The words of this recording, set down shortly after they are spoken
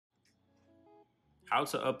how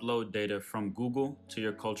to upload data from Google to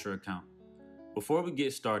your Clture account. Before we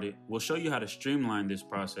get started, we'll show you how to streamline this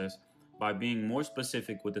process by being more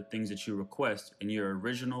specific with the things that you request in your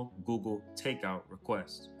original Google Takeout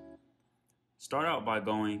request. Start out by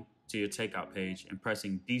going to your Takeout page and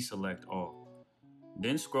pressing Deselect All.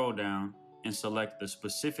 Then scroll down and select the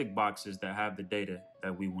specific boxes that have the data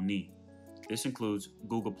that we will need. This includes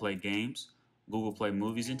Google Play Games, Google Play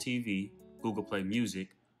Movies and TV, Google Play Music,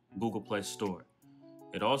 Google Play Store.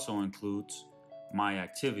 It also includes My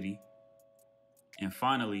Activity, and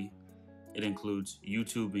finally, it includes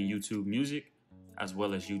YouTube and YouTube Music, as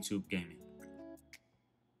well as YouTube Gaming.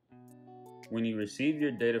 When you receive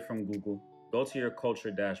your data from Google, go to your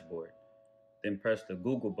Clture dashboard, then press the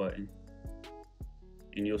Google button,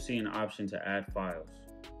 and you'll see an option to add files.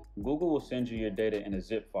 Google will send you your data in a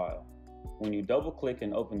zip file. When you double-click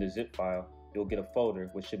and open the zip file, you'll get a folder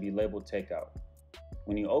which should be labeled Takeout.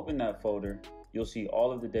 When you open that folder, you'll see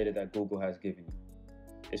all of the data that Google has given you.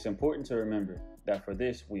 It's important to remember that for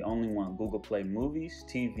this, we only want Google Play Movies,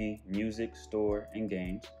 TV, Music, Store, and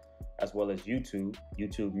Games, as well as YouTube,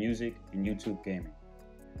 YouTube Music, and YouTube Gaming.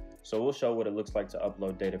 So we'll show what it looks like to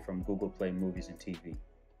upload data from Google Play Movies and TV.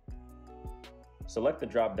 Select the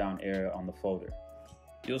drop-down area on the folder.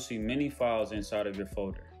 You'll see many files inside of your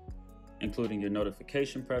folder, including your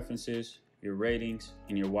notification preferences, your ratings,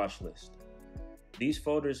 and your watch list. These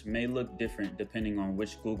folders may look different depending on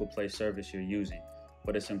which Google Play service you're using,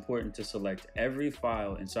 but it's important to select every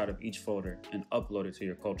file inside of each folder and upload it to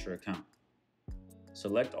your Clture account.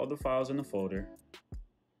 Select all the files in the folder,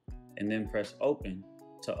 and then press Open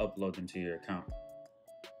to upload them to your account.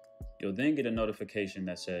 You'll then get a notification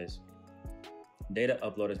that says, data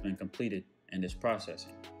upload has been completed and is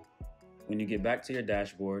processing. When you get back to your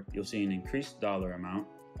dashboard, you'll see an increased dollar amount,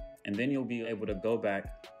 and then you'll be able to go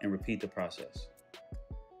back and repeat the process.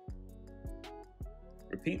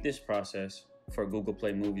 Repeat this process for Google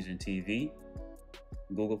Play Movies and TV,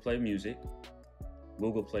 Google Play Music,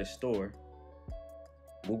 Google Play Store,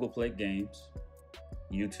 Google Play Games,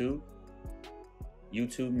 YouTube,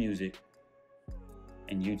 YouTube Music,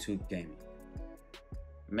 and YouTube Gaming.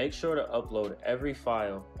 Make sure to upload every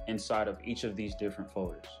file inside of each of these different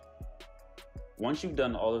folders. Once you've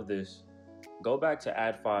done all of this, go back to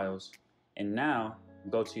Add Files, and now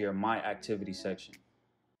go to your My Activity section.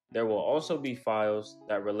 There will also be files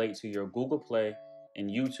that relate to your Google Play and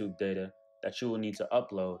YouTube data that you will need to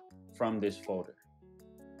upload from this folder.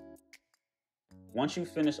 Once you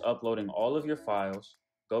finish uploading all of your files,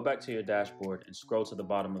 go back to your dashboard and scroll to the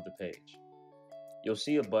bottom of the page. You'll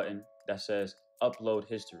see a button that says Upload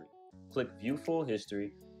History. Click View Full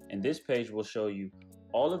History, and this page will show you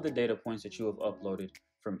all of the data points that you have uploaded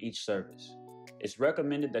from each service. It's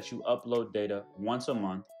recommended that you upload data once a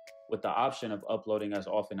month, with the option of uploading as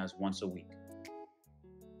often as once a week.